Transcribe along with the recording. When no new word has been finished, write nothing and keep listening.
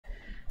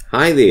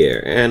Hi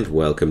there, and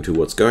welcome to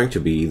what's going to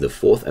be the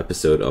fourth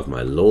episode of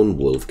my Lone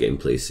Wolf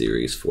gameplay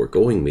series for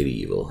Going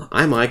Medieval.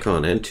 I'm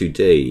Icon, and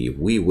today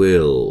we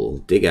will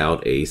dig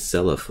out a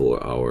cellar for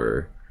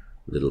our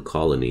little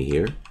colony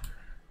here.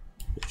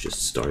 We're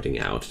just starting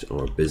out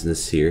our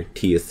business here.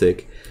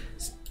 Teethig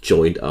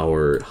joined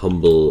our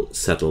humble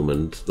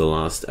settlement the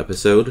last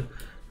episode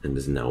and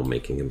is now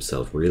making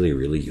himself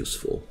really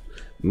useful.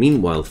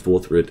 Meanwhile,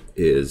 Thorthrid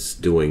is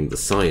doing the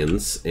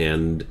science,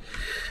 and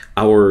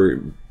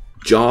our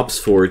jobs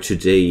for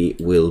today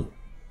will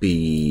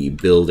be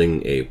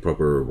building a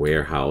proper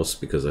warehouse,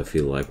 because I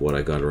feel like what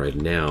I got right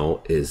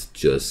now is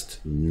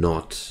just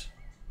not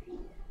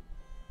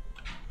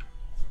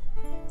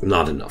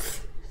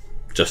enough.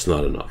 Just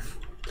not enough.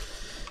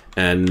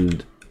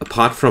 And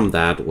apart from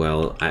that,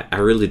 well, I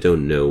really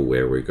don't know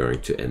where we're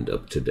going to end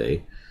up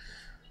today.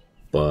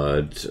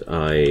 But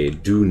I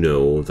do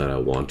know that I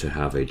want to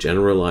have a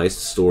generalized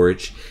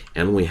storage,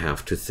 and we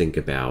have to think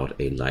about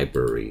a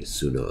library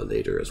sooner or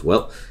later as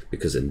well,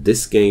 because in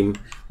this game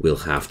we'll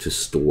have to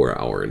store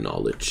our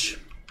knowledge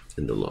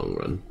in the long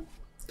run.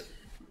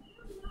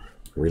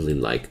 Really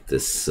like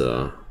this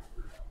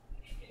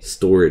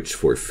storage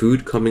for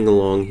food coming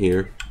along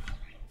here.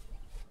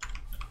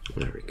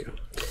 There we go.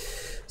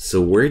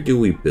 So where do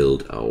we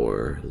build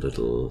our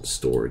little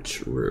storage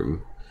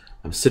room?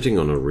 I'm sitting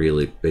on a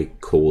really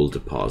big coal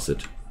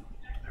deposit.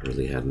 I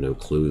really had no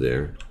clue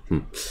there.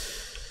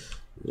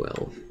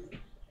 Well.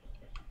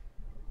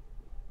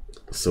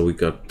 So we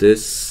got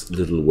this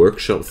little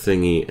workshop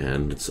thingy,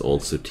 and it's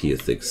also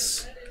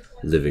Teethig's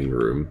living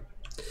room.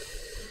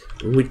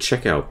 When we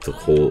check out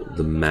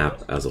the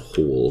map as a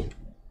whole,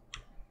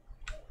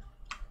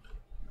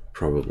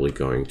 probably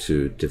going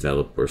to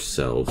develop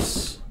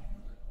ourselves.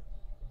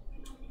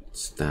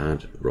 What's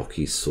that?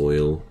 Rocky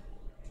soil.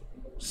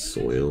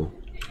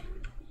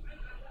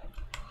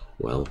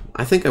 Well,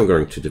 I think I'm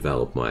going to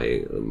develop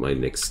my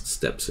next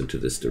steps into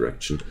this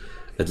direction,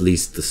 at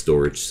least the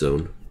storage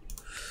zone.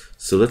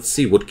 So let's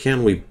see, what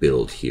can we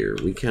build here?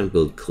 We can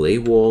build clay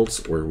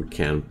walls, or we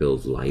can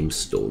build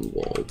limestone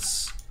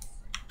walls.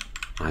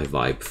 I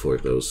vibe for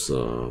those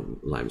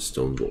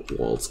limestone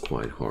walls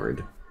quite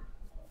hard.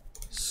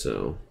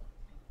 So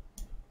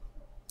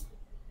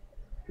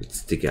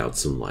let's dig out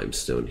some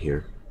limestone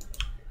here.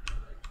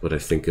 But I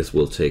think this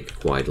will take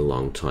quite a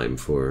long time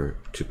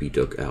to be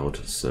dug out,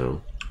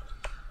 so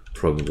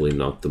probably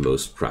not the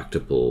most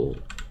practical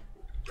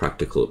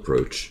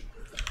approach.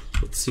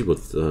 Let's see what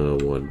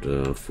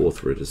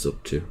Thorthrid is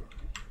up to.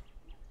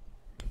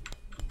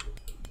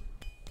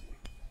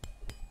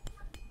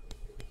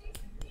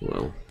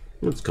 Well,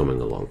 it's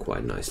coming along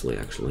quite nicely,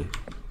 actually.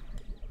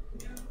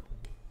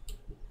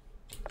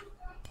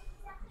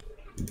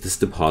 This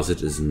deposit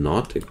does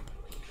not.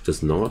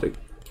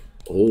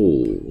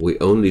 Oh, we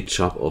only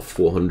chop off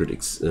 400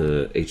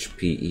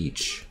 HP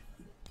each.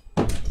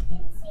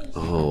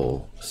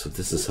 Oh, so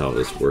this is how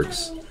this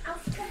works.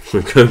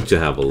 We're going to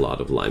have a lot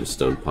of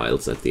limestone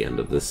piles at the end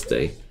of this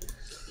day.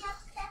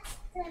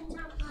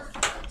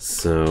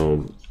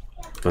 So,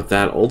 but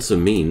that also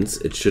means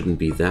it shouldn't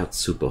be that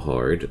super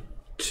hard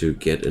to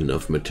get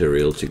enough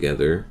material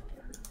together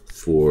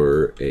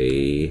for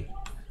a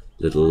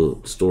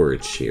little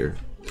storage here.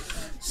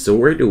 So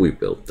where do we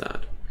build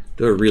that?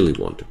 Do I really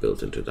want to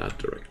build into that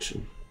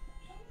direction?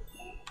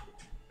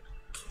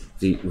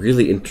 The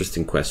really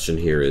interesting question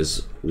here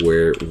is,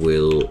 where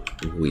will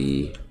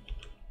we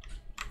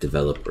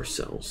develop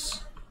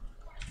ourselves?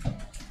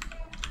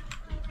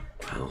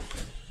 Well,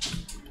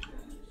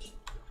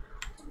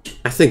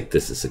 I think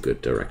this is a good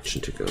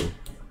direction to go.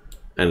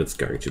 And it's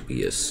going to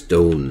be a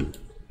stone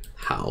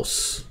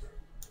house.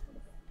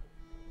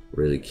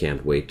 Really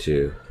can't wait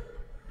to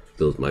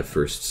build my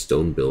first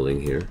stone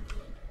building here.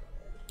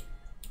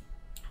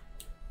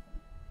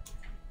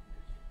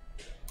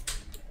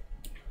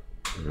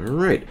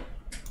 Alright.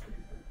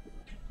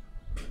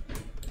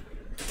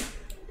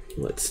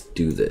 Let's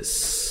do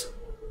this.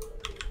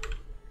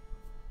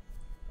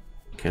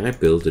 Can I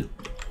build a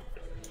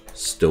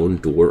stone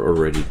door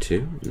already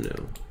too?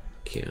 No,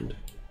 can't.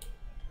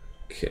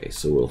 Okay,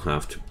 so we'll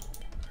have to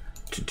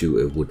do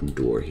a wooden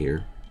door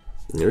here.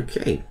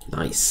 Okay,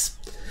 nice.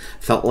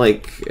 Felt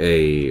like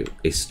a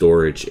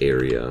storage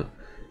area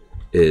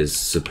is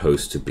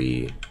supposed to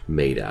be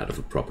made out of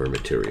a proper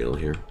material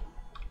here.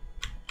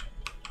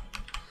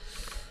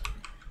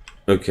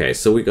 Okay,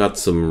 so we got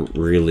some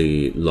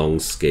really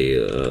large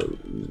scale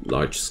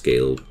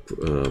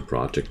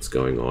projects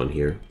going on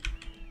here.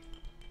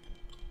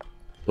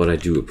 But I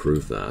do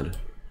approve that.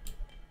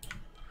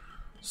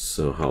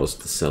 So how's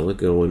the cellar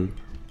going?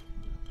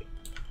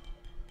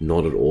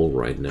 Not at all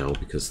right now,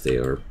 because they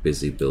are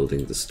busy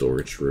building the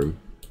storage room,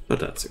 but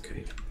that's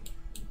okay.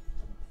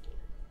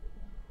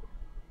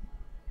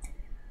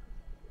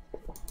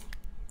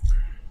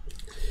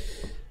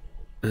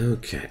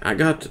 Okay, I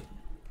got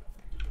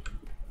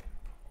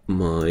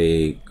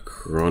my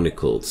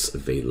chronicles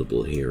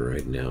available here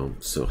right now.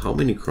 So how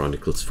many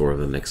chronicles for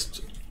the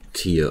next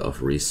tier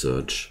of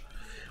research?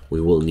 We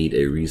will need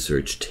a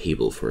research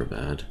table for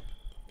that.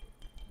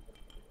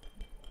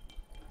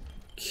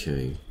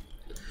 Okay.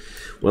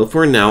 Well,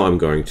 for now, I'm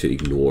going to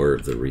ignore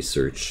the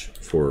research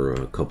for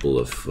a couple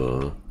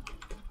of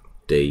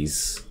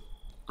days,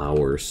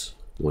 hours,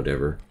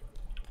 whatever.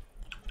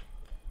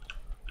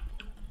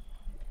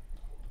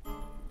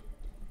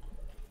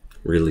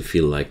 Really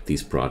feel like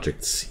these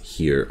projects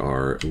here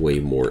are way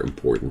more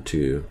important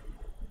to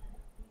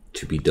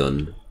be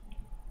done.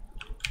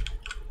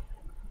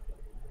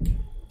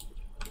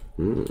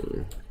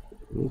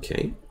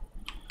 Okay.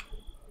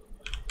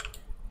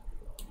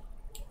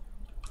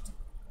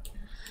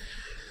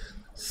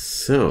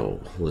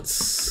 So, let's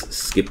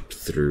skip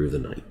through the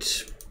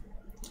night.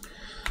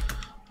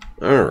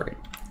 Alright,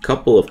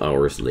 couple of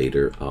hours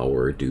later,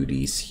 our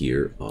duties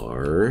here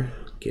are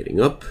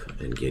getting up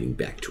and getting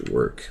back to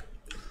work.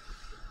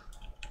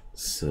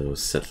 So,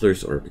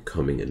 settlers are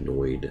becoming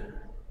annoyed.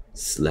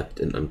 Slept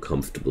in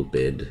uncomfortable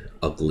bed,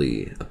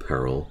 ugly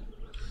apparel.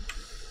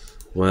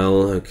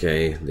 Well,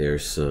 okay,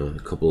 there's a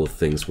couple of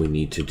things we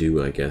need to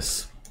do, I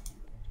guess.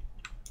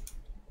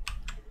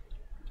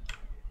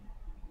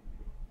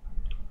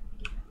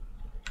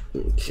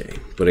 Okay,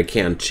 but I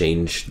can't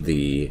change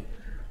the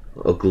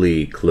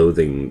ugly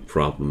clothing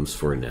problems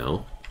for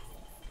now.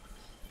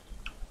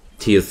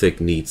 Teothic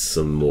needs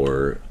some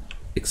more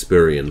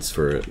experience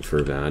for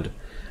that,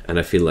 and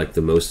I feel like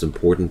the most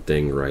important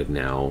thing right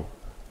now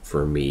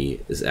for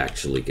me is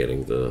actually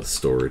getting the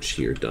storage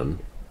here done.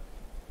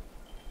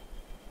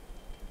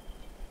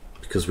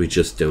 Because we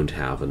just don't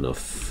have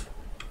enough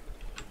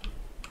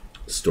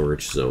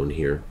storage zone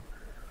here.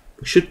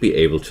 We should be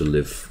able to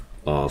live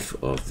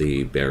off of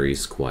the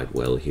berries quite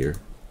well here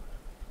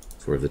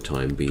for the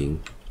time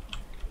being.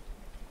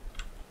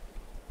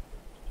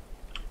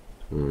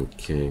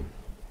 Okay.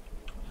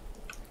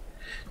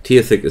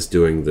 Teothic is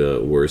doing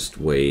the worst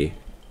way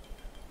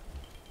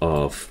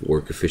of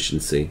work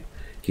efficiency.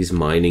 He's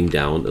mining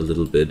down a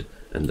little bit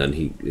and then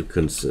he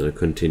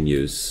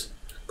continues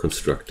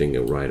constructing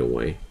it right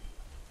away.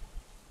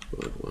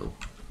 But well,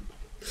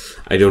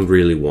 I don't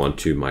really want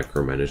to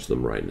micromanage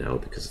them right now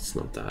because it's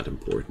not that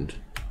important.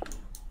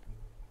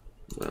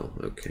 Well,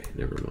 okay,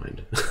 never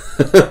mind.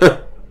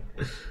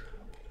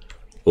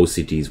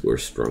 OCDs were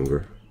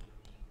stronger.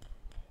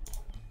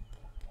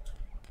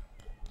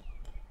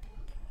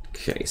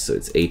 Okay, so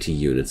it's 80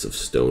 units of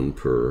stone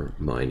per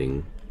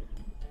mining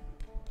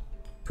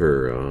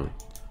per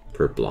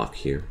block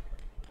here.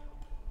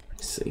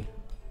 I see.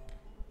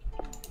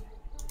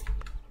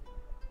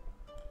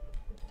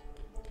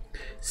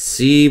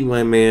 See,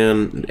 my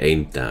man, it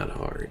ain't that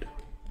hard.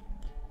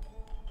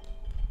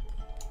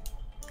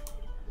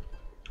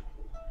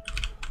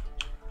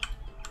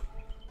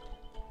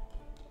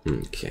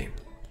 Okay.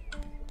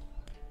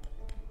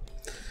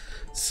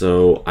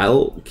 So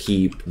I'll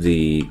keep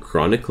the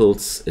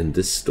Chronicles in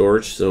this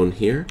storage zone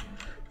here,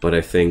 but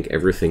I think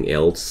everything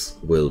else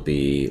will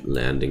be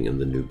landing in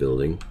the new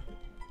building.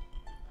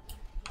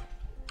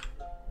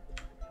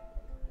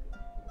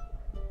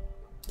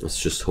 Let's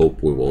just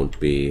hope we won't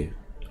be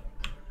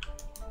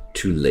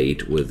too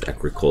late with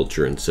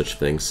agriculture and such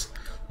things.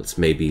 Let's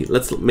maybe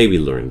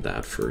learn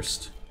that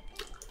first.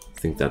 I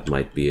think that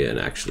might be an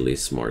actually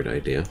smart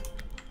idea.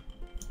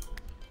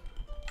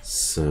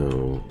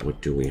 So,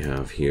 what do we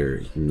have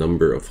here?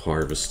 Number of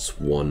harvests,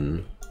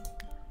 1.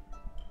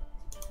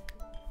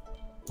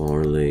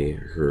 Barley,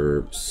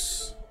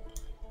 herbs.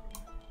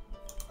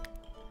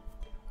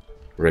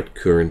 Red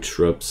currant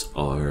shrubs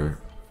are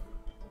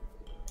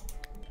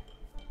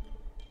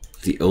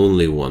the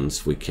only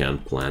ones we can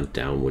plant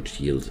down which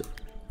yield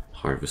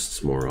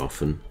harvests more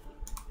often.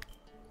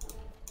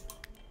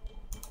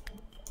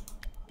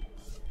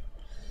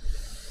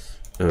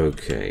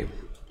 Okay.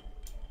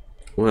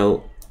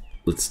 Well,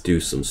 let's do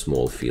some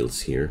small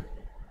fields here.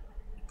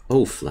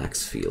 Oh,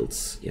 flax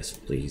fields. Yes,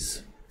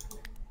 please.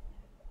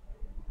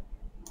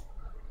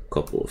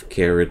 Couple of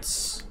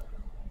carrots.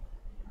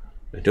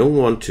 I don't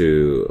want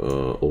to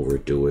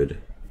overdo it.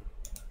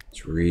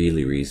 It's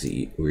really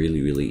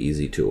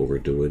easy to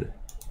overdo it.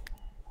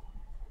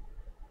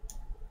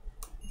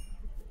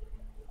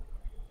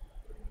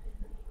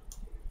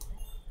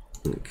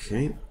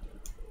 Okay.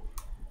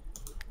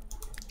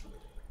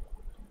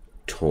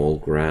 Tall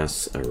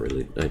grass. I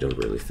don't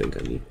really think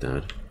I need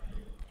that.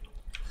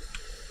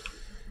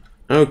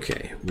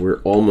 Okay,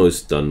 we're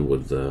almost done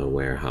with the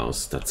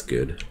warehouse. That's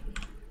good.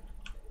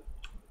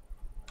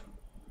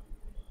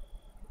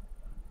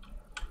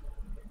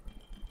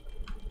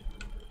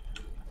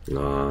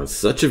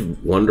 Such a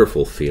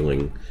wonderful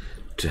feeling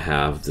to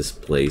have this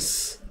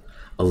place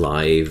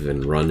alive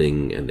and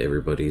running and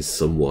everybody's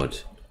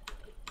somewhat,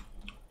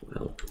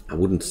 well, I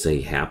wouldn't say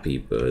happy,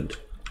 but,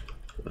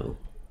 well,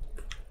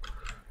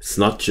 it's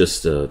not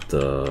just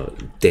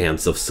the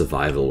dance of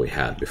survival we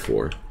had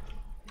before.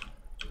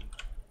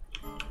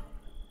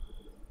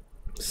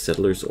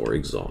 Settlers are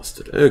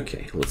exhausted.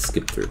 Okay, let's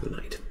skip through the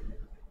night.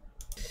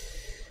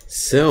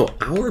 So,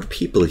 our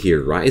people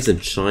here rise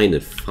and shine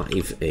at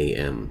 5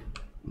 AM.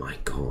 My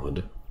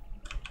god.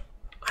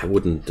 I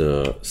wouldn't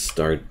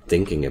start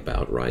thinking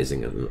about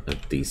rising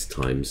at these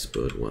times,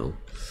 but well.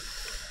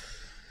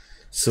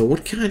 So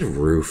what kind of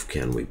roof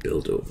can we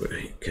build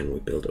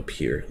up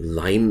here?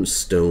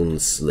 Limestone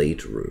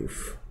slate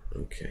roof.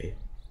 Okay.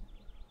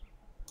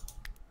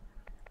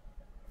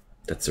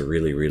 That's a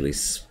really, really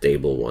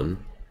stable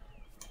one.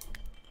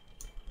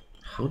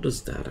 How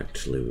does that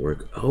actually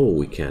work? Oh,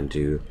 we can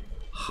do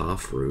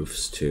half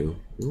roofs too.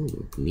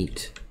 Ooh,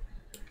 neat.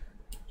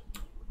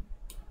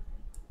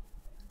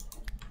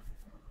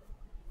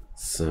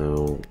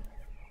 So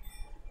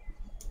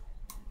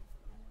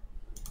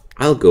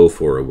I'll go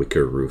for a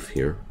wicker roof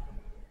here.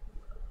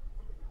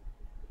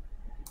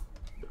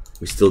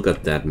 We still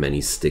got that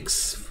many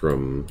sticks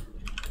from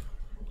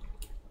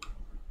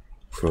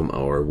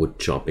our wood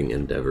chopping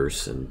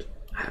endeavors, and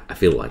I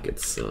feel like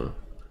it's a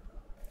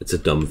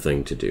dumb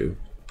thing to do.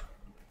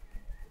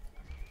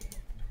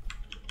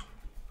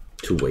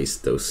 To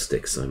waste those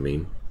sticks, I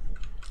mean.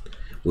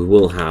 We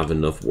will have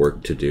enough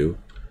work to do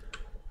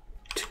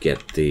to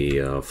get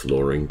the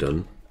flooring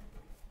done.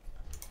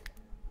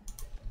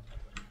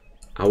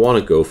 I want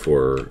to go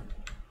for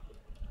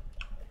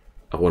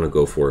a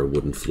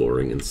wooden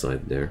flooring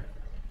inside there.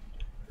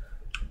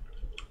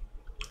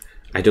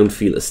 I don't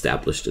feel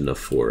established enough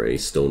for a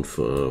stone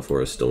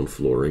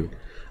flooring.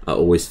 I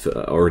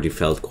already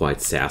felt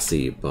quite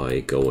sassy by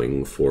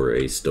going for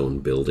a stone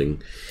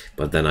building,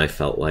 but then I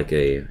felt like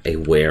a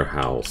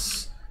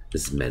warehouse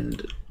is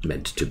meant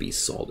to be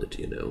solid,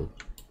 you know.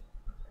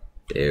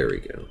 There we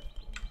go.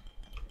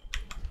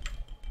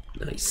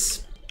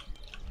 Nice.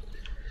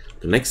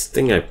 The next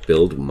thing I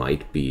build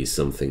might be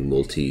something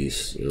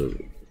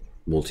multi-storied.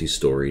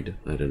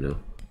 I don't know.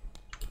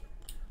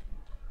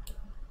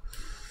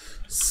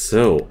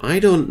 So I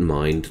don't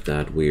mind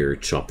that we're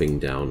chopping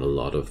down a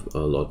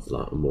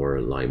lot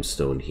more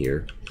limestone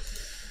here.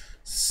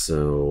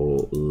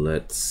 So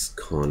let's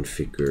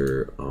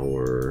configure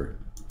our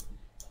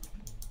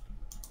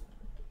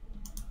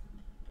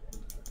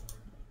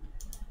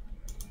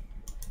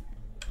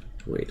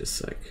wait a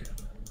sec.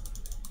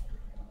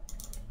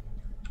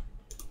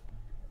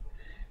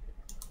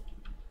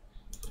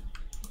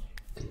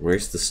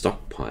 Where's the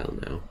stockpile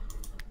now?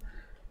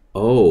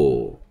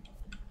 Oh.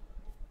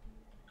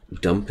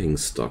 Dumping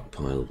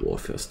stockpile,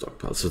 warfare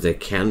stockpile. So there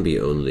can be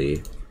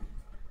only...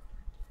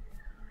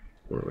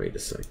 Or wait a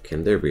sec.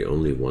 Can there be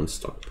only one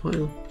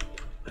stockpile?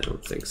 I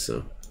don't think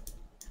so.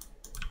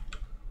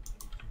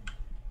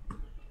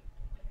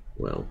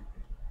 Well.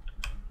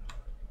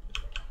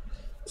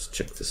 Let's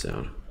check this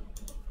out.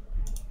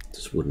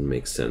 This wouldn't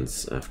make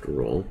sense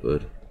after all,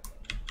 but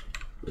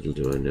little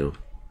do I know.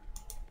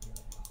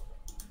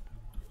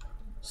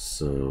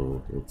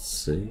 So, let's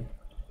see.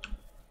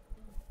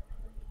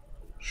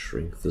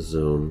 Shrink the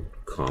zone,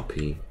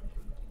 copy,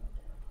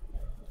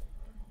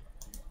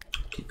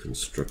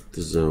 deconstruct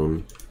the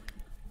zone,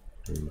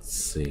 and let's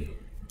see.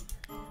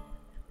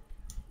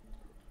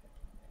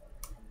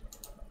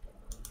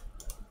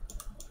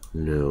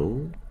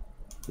 No,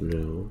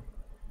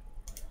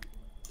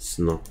 it's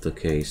not the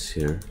case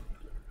here.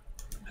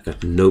 I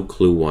got no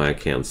clue why I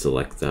can't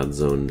select that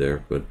zone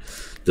there, but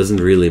it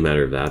doesn't really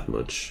matter that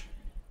much.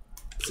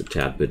 It's a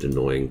tad bit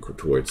annoying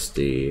towards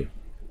the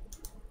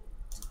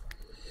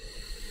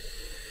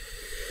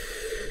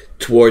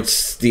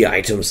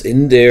items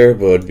in there,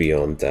 but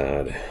beyond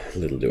that,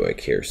 little do I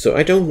care. So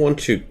I don't want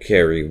to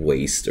carry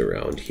waste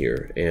around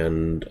here,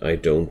 and I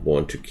don't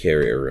want to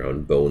carry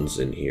around bones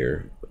in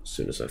here as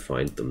soon as I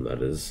find them,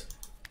 that is.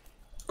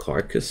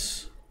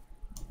 Carcass.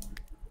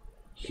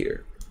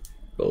 Here.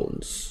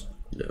 Bones.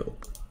 No.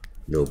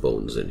 No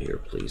bones in here,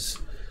 please.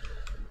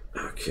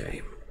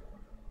 Okay.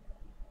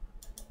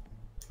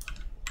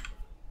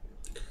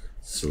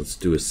 So let's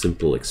do a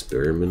simple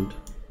experiment.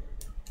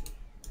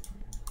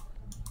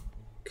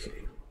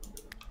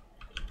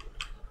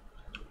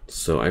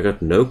 So I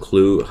got no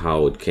clue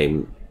how it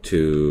came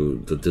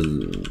to the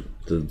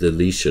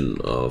deletion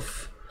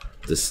of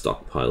this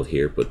stockpile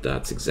here, but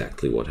that's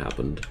exactly what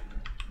happened.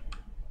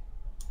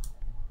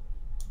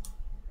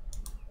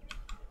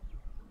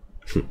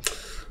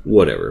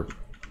 Whatever.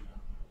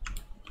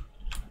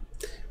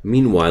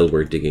 Meanwhile,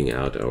 we're digging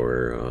out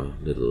our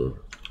little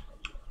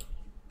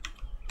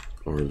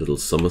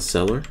summer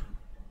cellar.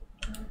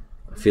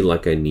 I feel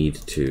like I need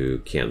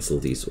to cancel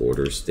these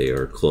orders. They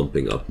are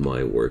clumping up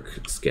my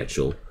work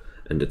schedule.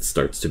 And it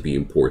starts to be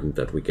important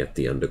that we get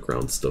the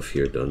underground stuff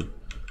here done.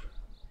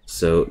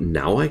 So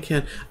now I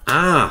can...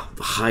 Ah! The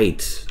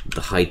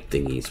height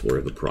thingies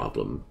were the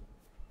problem.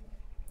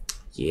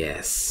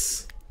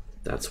 Yes.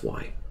 That's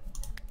why.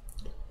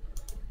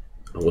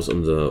 I was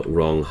on the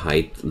wrong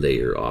height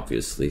layer,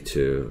 obviously,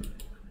 to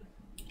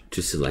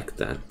select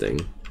that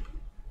thing.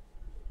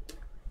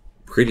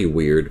 Pretty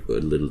weird,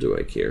 but little do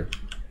I care.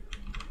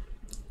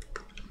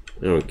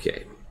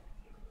 Okay.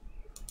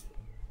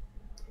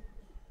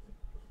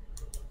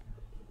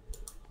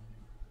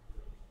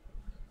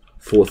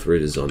 Fourth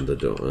rid is on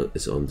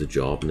the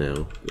job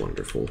now.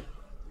 Wonderful.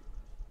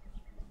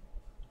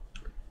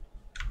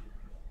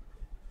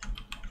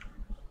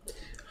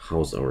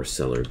 How's our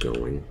cellar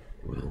going?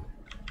 Well,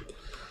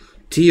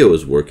 Tio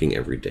is working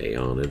every day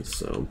on it,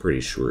 so I'm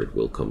pretty sure it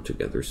will come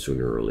together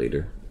sooner or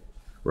later.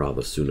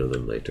 rather sooner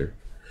than later.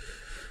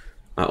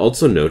 I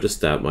also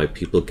noticed that my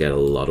people get a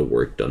lot of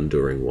work done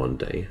during one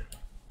day.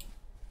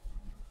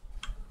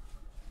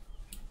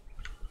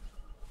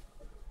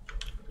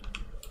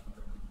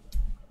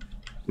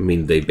 I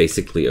mean, they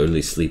basically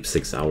only sleep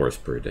 6 hours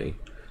per day.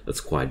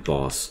 That's quite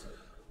boss.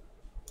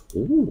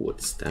 Ooh,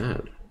 what's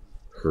that?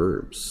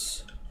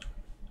 Herbs.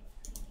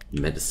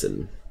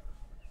 Medicine.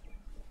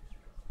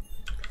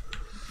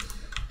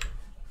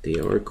 They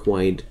are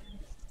quite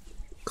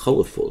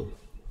colorful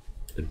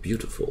and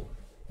beautiful.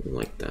 I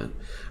like that.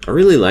 I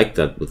really like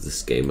that with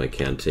this game. I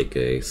can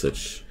take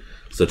such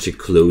a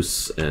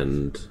close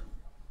and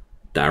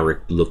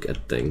direct look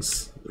at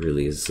things. It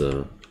really is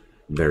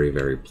very,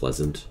 very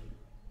pleasant.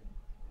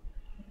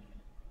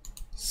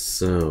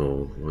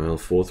 So, well,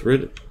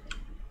 Forthrid,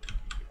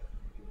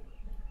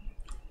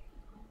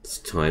 it's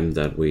time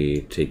that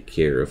we take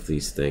care of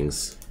these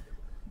things.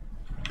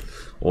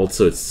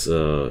 Also,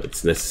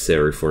 it's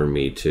necessary for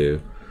me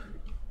to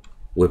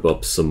whip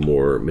up some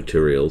more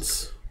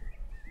materials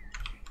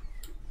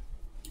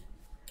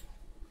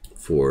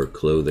for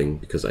clothing,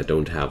 because I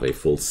don't have a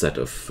full set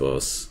of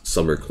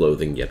summer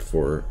clothing yet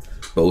for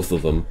both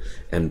of them,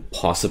 and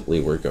possibly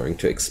we're going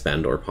to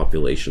expand our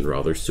population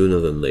rather sooner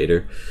than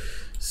later.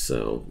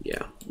 So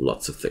yeah,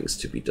 lots of things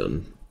to be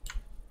done.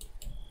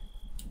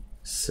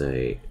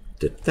 Say,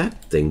 did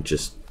that thing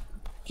just...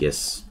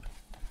 Yes,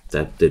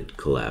 that did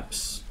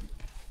collapse.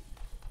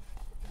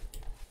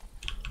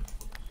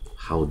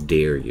 How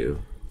dare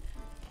you?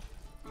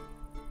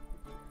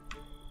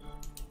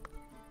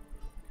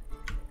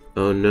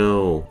 Oh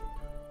no.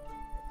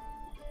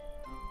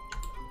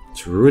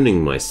 It's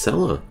ruining my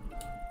cellar.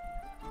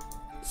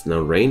 It's now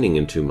raining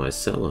into my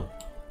cellar.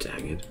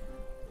 Dang it.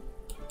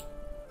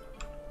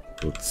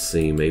 Let's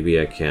see, maybe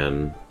I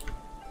can...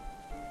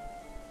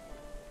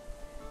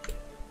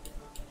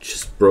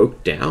 Just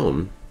broke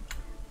down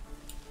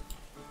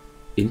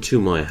into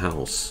my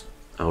house.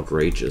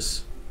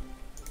 Outrageous.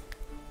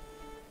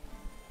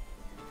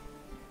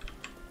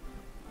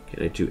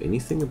 Can I do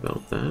anything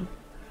about that?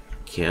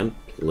 Can't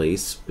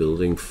place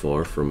building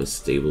far from a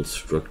stable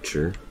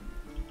structure.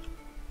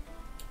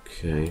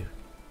 Okay.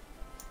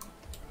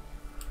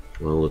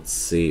 Well, let's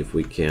see if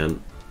we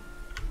can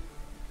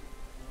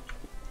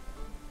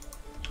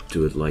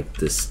do it like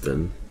this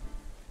then.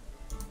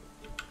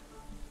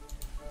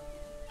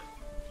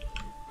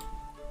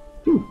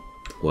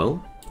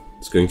 Well,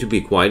 it's going to be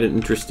quite an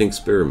interesting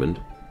experiment.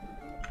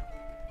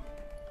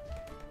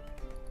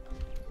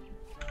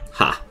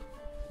 Ha!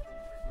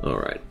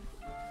 Alright.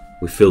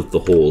 We filled the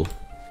hole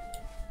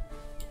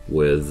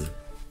with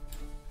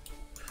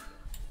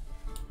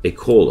a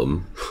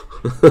column.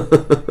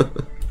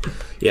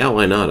 Yeah,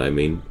 why not? I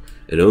mean,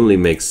 it only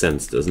makes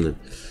sense, doesn't it?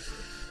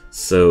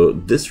 So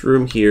this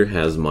room here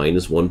has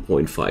minus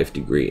 1.5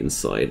 degree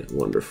inside.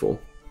 Wonderful.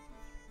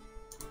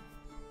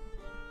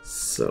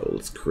 So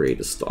let's create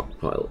a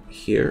stockpile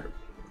here.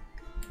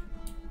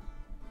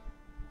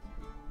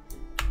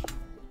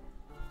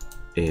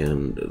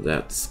 And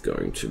that's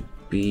going to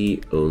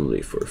be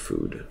only for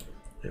food.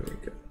 There we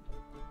go.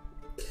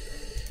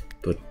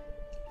 But,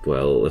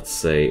 well, let's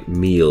say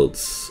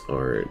meals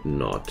are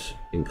not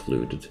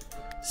included.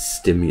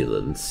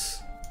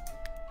 Stimulants.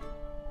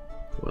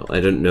 Well, I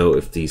don't know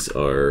if these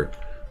are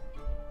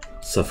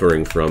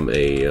suffering from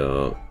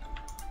a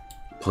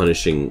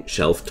punishing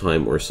shelf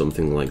time or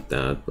something like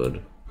that,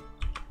 but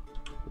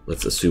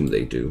let's assume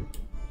they do.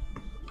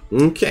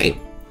 Okay.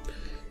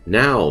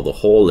 Now the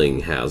hauling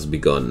has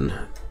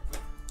begun.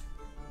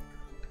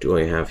 Do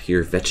I have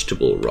here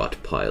vegetable rot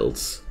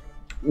piles?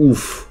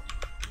 Oof.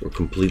 We're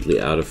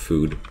completely out of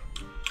food.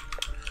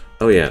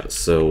 Oh yeah,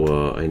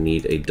 so I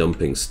need a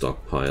dumping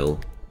stockpile.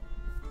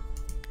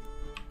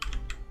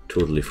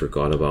 Totally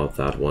forgot about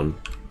that one.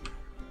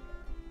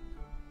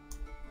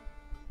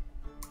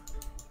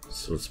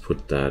 So let's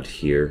put that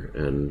here,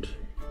 and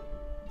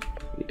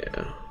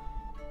yeah,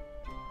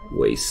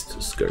 waste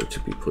is going to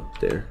be put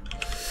there.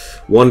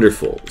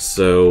 Wonderful.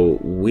 So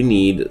we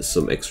need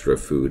some extra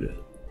food.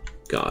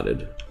 Got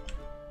it.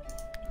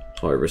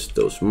 Harvest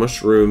those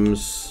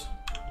mushrooms.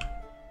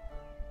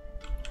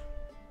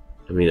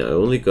 I mean, I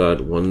only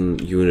got 1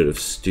 unit of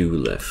stew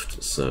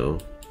left, so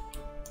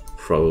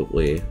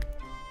probably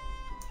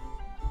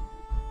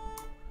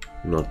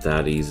not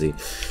that easy.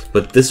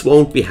 But this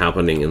won't be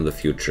happening in the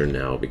future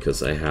now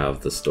because I have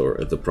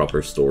the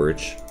proper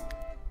storage.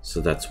 So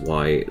that's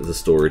why the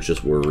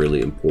storages were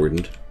really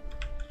important.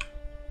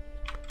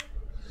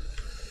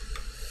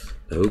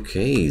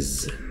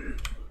 Okays.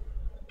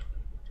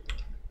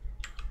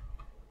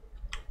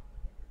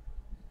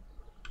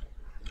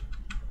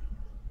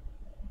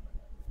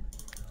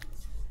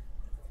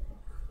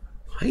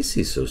 Why is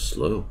he so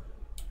slow?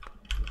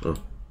 Oh,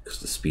 because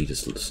the speed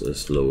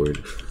is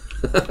lowered.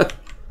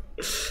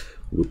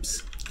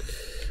 Whoops.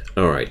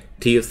 Alright,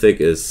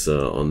 Teothic is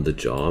on the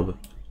job.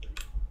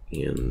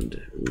 And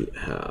we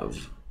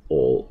have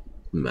all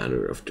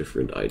manner of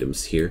different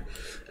items here.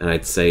 And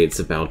I'd say it's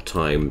about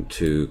time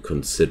to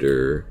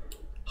consider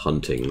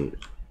hunting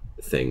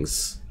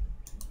things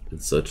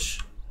and such.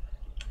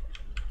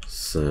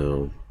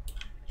 So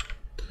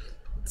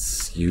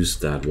let's use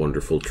that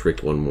wonderful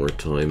trick one more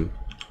time.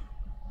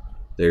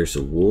 There's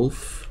a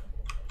wolf,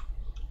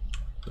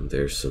 and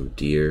there's some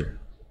deer.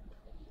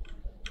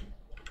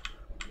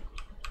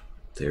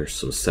 There's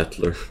some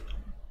settler.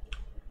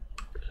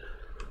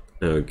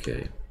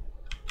 Okay.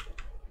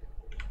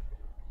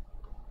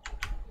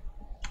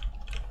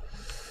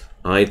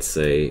 I'd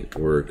say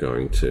we're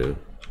going to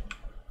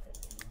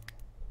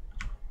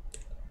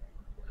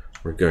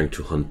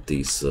hunt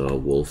these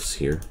wolves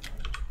here,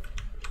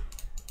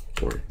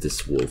 or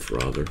this wolf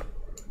rather,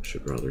 I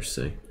should rather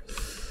say.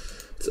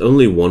 It's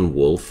only one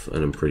wolf,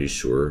 and I'm pretty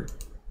sure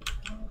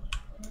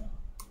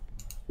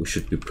we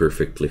should be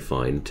perfectly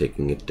fine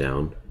taking it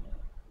down.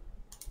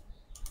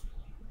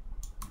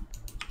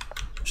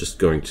 Just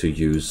going to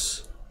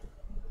use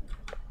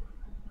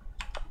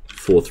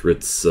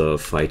Forthrid's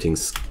fighting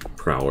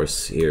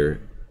prowess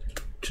here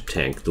to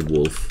tank the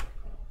wolf.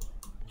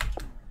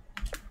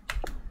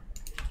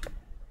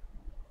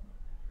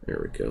 There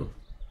we go.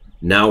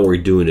 Now we're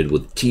doing it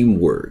with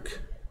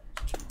teamwork.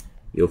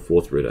 Yo,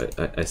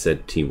 Forthrid, I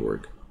said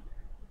teamwork.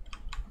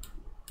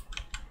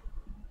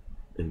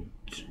 And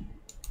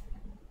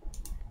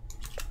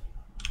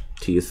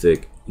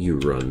Teothic, you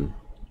run.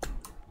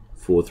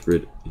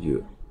 Forthrid,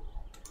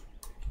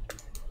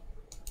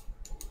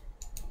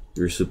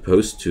 you're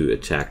supposed to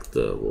attack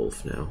the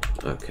wolf now.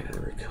 Okay,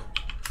 there we go.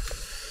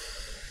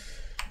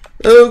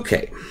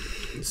 Okay,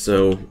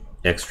 so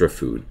extra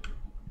food.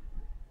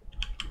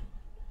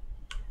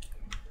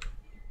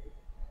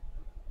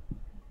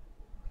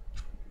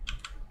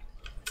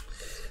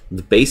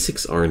 The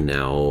basics are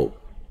now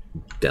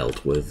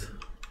dealt with.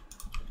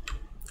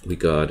 We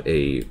got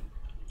a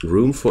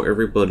room for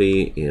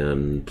everybody,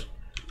 and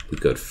we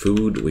got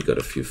food, we got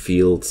a few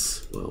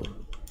fields. Well,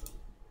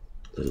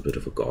 a little bit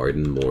of a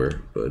garden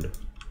more, but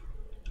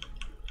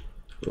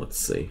let's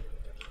see.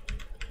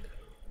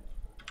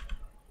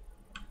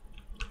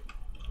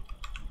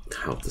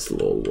 How this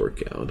will all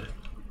work out.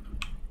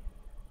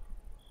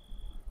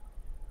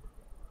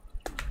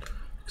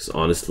 Because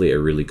honestly, I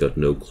really got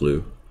no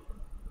clue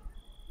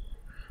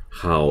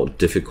how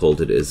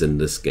difficult it is in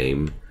this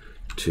game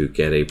to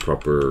get a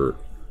proper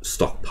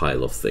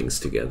stockpile of things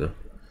together.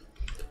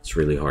 It's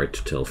really hard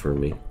to tell for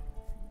me.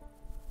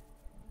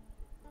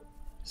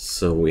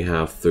 So we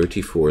have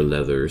 34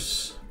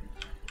 leathers.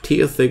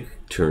 Teothic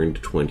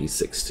turned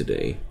 26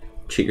 today.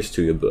 Cheers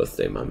to your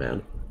birthday, my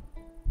man.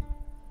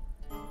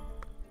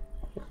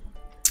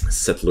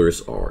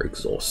 Settlers are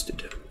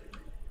exhausted.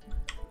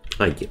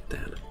 I get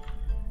that.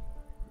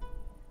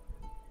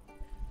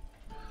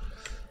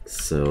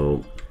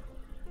 So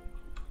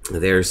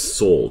there's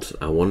salt.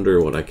 I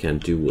wonder what I can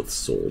do with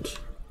salt.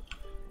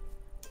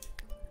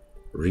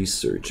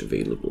 Research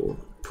available.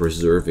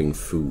 Preserving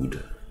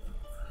food.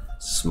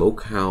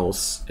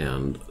 Smokehouse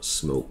and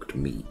smoked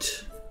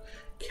meat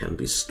can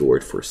be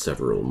stored for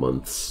several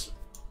months.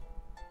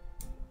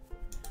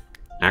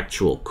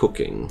 Actual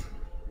cooking.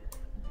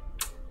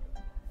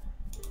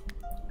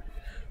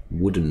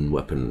 Wooden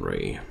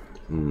weaponry.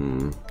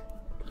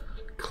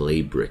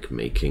 Clay brick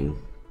making.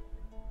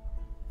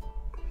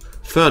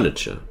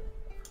 Furniture.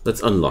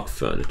 Let's unlock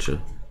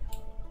furniture.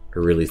 I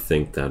really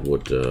think that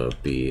would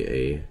be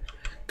a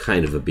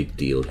kind of a big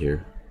deal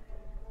here.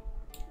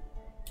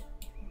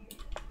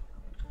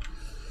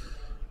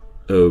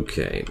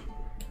 Okay.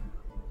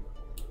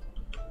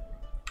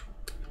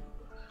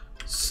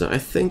 So I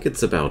think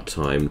it's about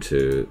time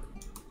to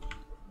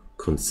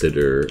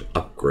consider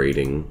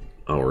upgrading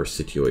our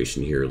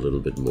situation here a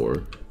little bit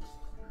more.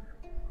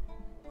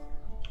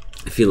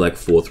 I feel like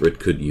Forthrid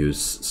could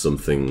use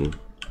something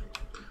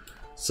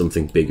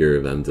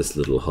bigger than this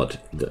little hut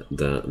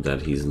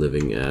that he's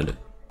living at.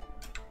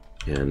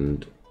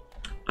 And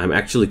I'm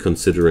actually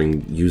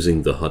considering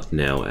using the hut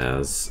now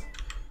as,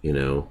 you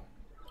know,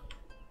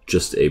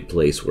 just a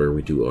place where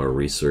we do our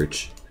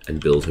research and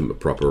build him a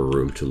proper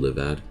room to live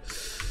at.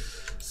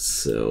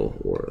 So,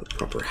 or a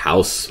proper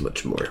house,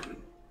 much more.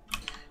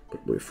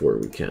 But before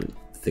we can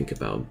think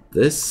about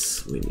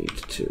this, we need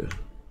to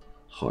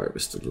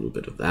harvest a little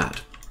bit of that.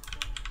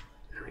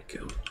 There we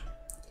go.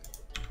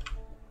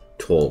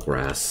 Tall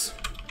grass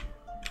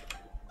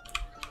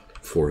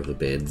for the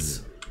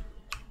beds.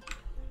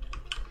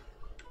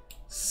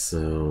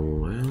 So,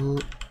 well,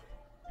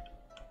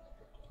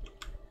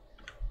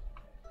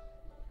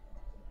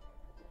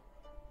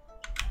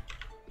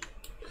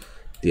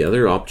 the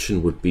other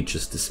option would be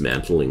just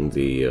dismantling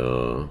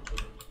the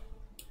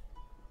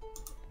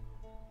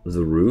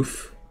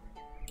roof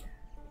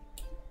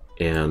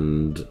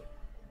and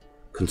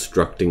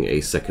constructing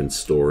a second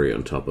story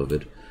on top of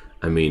it.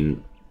 I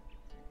mean,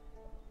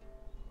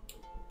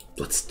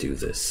 let's do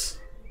this.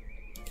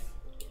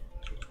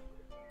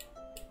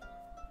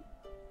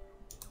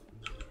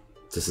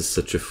 This is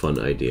such a fun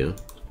idea.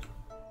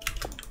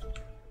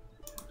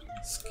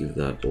 Let's give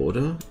that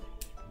order.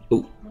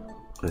 Oh,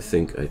 I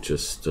think I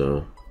just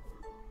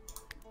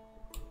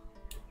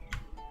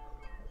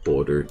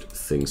ordered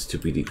things to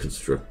be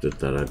deconstructed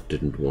that I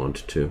didn't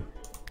want to.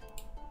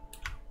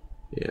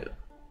 Yeah,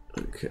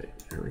 okay,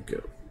 there we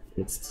go.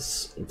 What's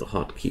this, the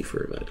hotkey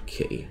for that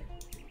K?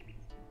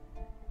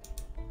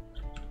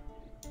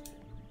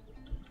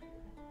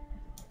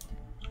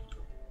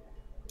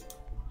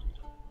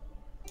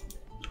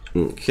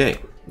 Okay,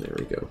 there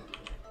we go.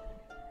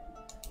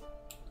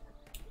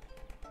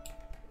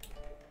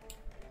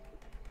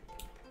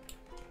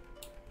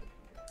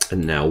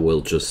 And now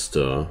we'll just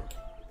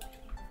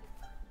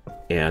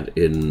add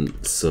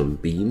in some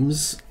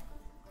beams.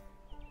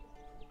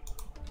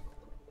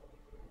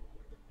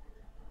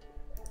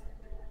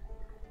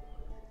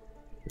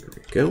 There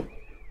we go.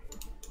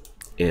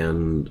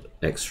 And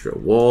extra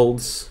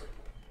walls.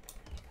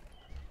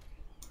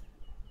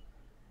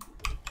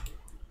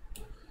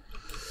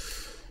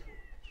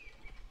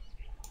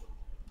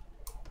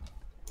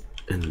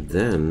 And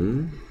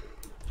then,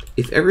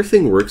 if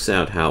everything works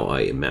out how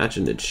I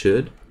imagine it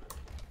should,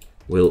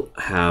 we'll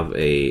have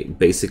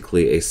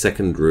basically a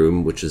second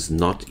room which is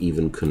not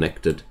even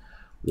connected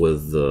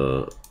with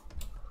the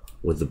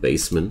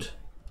basement.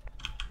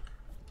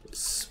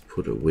 Let's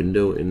put a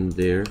window in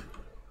there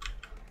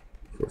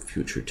for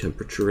future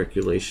temperature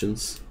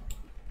regulations.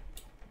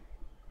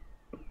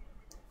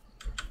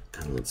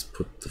 And let's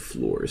put the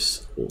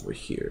floors over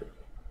here.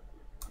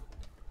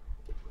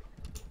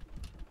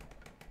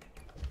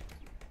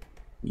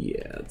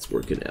 Yeah, it's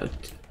working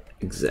out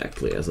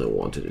exactly as I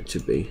wanted it to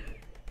be.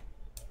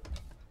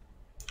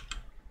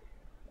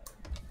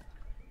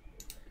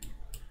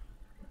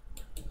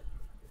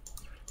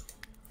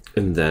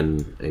 And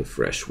then a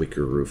fresh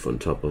wicker roof on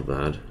top of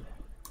that.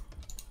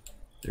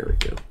 There we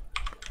go.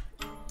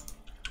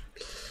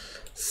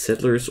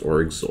 Settlers are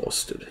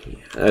exhausted.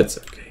 Yeah, that's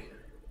okay.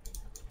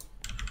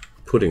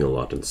 Putting a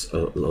lot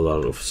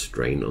of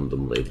strain on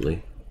them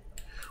lately.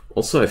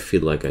 Also, I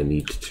feel like I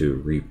need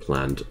to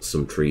replant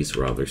some trees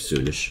rather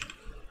soonish,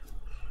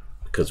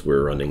 because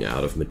we're running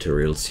out of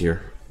materials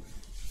here.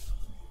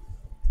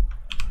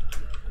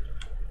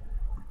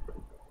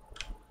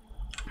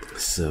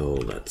 So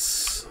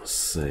let's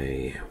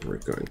say we're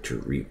going to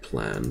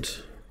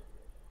replant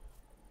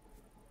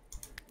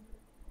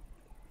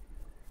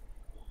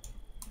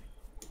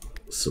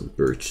some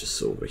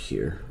birches over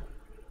here.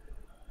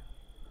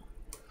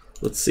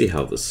 Let's see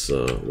how this,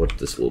 what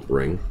this will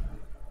bring.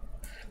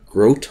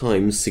 Grow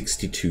time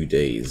 62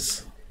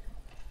 days.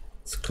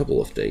 It's a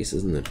couple of days,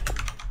 isn't it?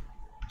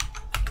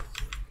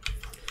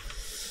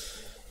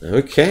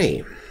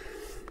 Okay.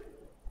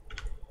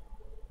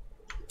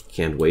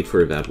 Can't wait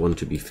for that one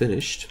to be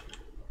finished.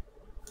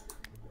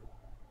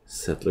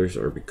 Settlers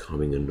are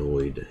becoming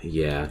annoyed.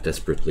 Yeah,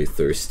 desperately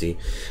thirsty.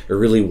 I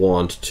really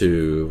want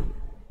to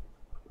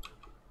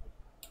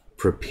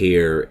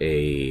prepare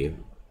a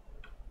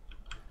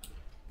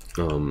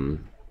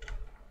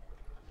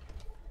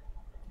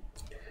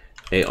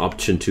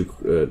option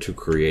to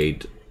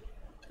create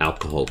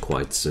alcohol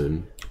quite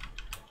soon,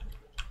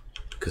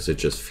 because I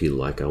just feel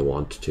like I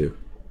want to.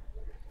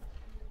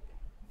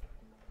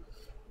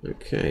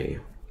 Okay.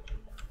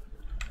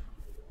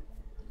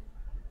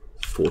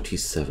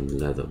 47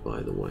 leather,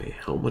 by the way.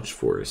 How much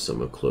for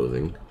summer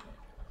clothing?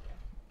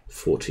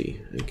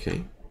 40.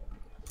 Okay.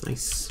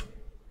 Nice.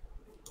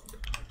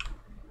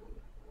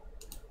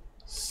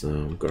 So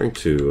I'm going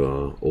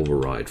to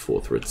override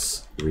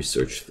Forthrit's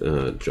research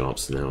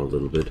jobs now a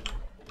little bit,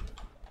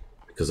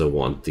 because I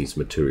want these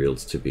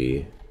materials to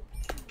be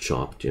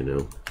chopped, you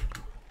know.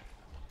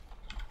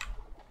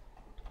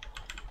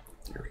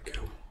 There we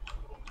go.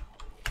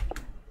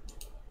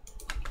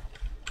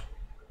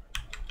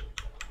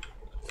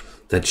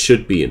 That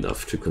should be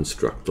enough to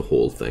construct the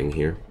whole thing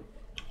here.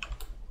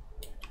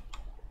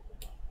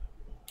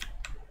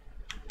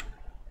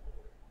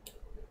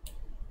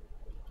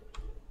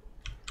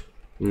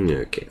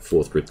 Okay,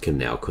 Forthrit can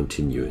now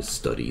continue his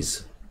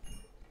studies.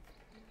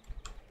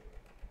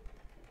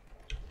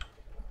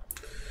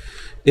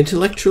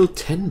 Intellectual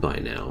 10 by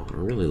now. I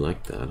really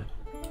like that.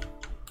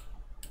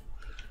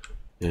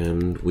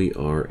 And we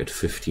are at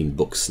 15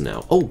 books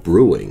now. Oh,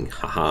 brewing.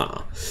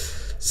 Haha.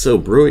 So,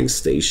 brewing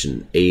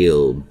station,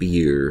 ale,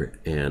 beer,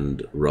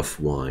 and rough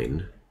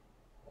wine.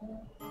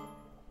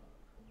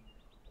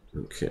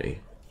 Okay.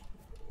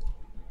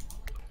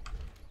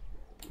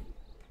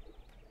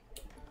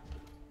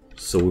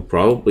 So we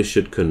probably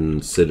should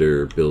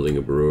consider building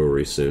a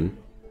brewery soon.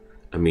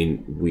 I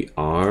mean, we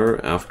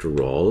are,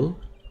 after all,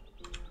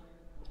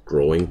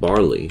 growing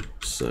barley,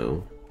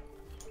 so...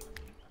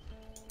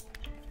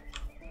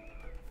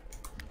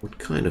 What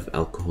kind of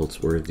alcohols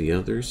were the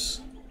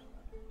others?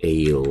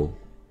 Ale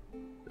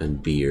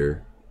and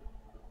beer.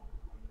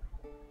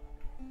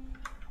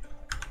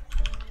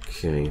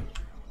 Okay.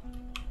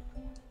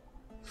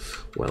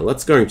 Well,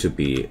 that's going to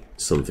be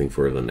something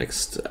for the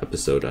next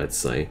episode, I'd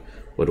say.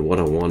 But what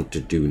I want to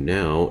do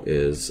now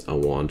is I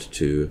want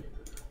to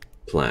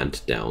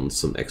plant down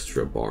some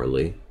extra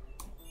barley,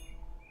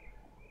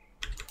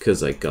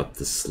 because I got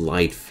the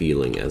slight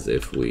feeling as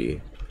if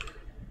we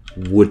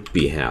would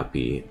be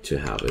happy to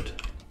have it.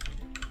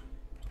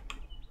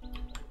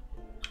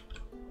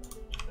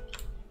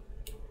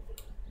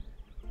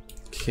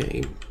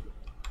 Okay.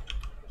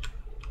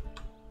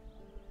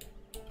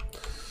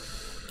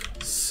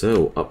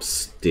 So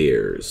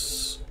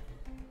upstairs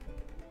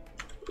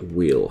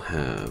we'll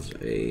have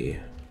a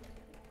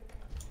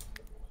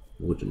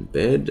wooden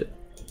bed.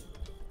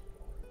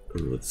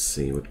 And let's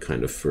see, what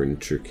kind of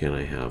furniture can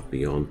I have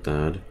beyond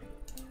that?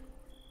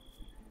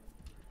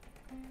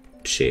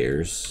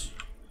 Chairs.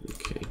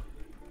 Okay.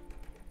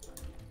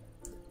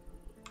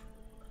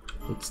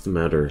 What's the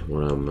matter?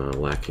 What I'm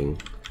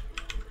lacking?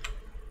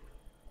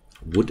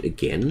 Wood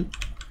again?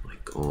 My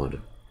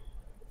god.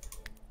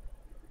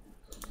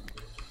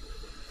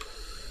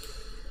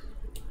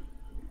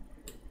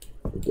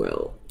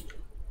 Well.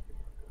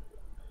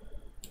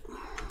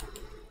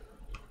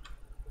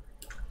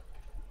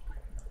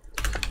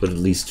 But at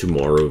least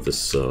tomorrow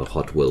this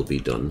hut will be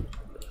done.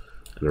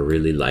 And I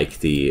really like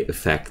the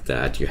effect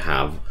that you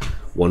have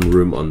one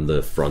room on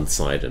the front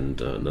side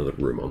and another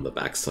room on the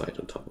back side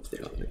on top of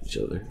each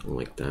other. I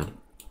like that.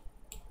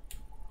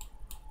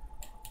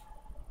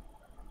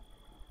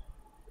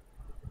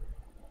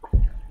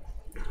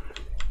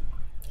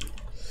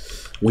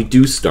 We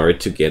do start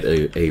to get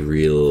a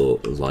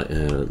real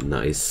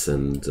nice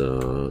and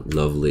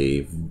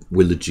lovely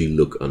villagey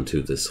look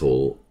onto this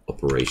whole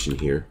operation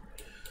here.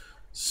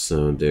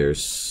 So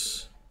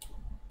there's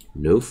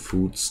no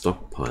food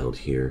stockpiled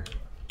here.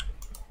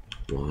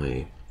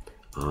 Why?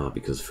 Ah,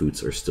 because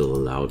foods are still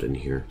allowed in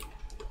here.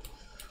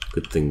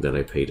 Good thing that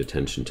I paid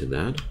attention to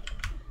that.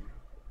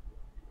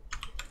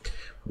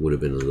 Would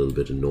have been a little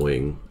bit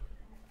annoying.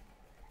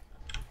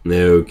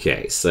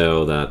 Okay,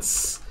 so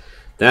that's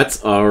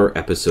our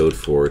episode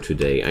for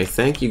today. I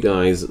thank you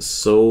guys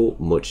so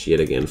much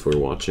yet again for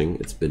watching.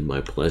 It's been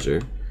my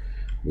pleasure.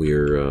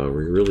 We're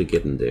really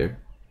getting there.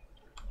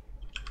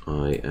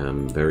 I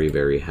am very,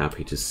 very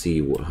happy to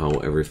see how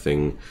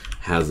everything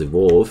has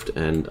evolved,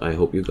 and I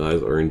hope you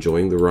guys are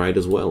enjoying the ride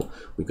as well.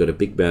 We got a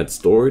big bad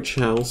storage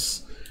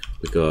house,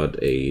 we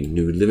got a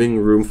new living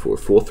room for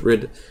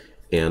Forthrid,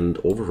 and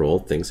overall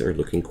things are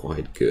looking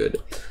quite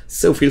good.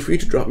 So feel free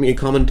to drop me a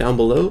comment down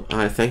below.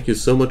 I thank you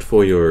so much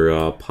for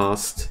your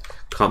past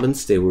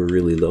comments. They were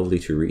really lovely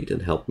to read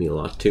and helped me a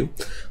lot too.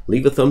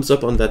 Leave a thumbs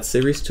up on that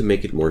series to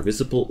make it more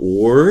visible,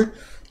 or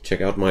check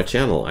out my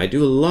channel. I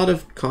do a lot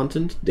of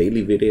content,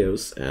 daily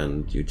videos,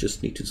 and you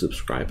just need to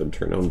subscribe and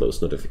turn on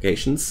those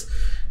notifications,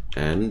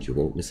 and you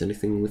won't miss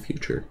anything in the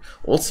future.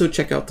 Also,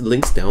 check out the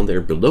links down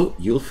there below.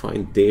 You'll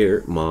find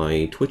there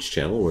my Twitch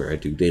channel where I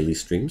do daily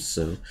streams,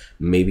 so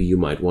maybe you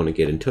might want to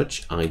get in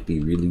touch. I'd be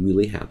really,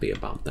 really happy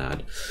about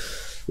that.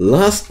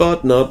 Last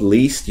but not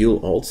least, you'll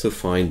also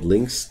find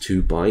links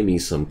to buy me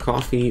some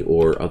coffee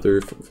or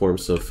other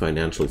forms of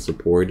financial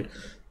support.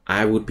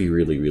 I would be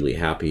really, really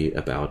happy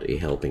about a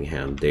helping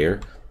hand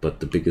there, but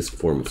the biggest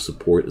form of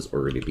support has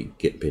already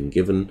been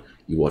given.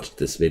 You watched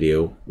this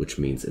video, which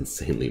means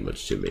insanely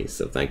much to me,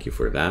 so thank you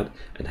for that,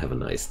 and have a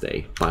nice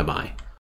day. Bye-bye.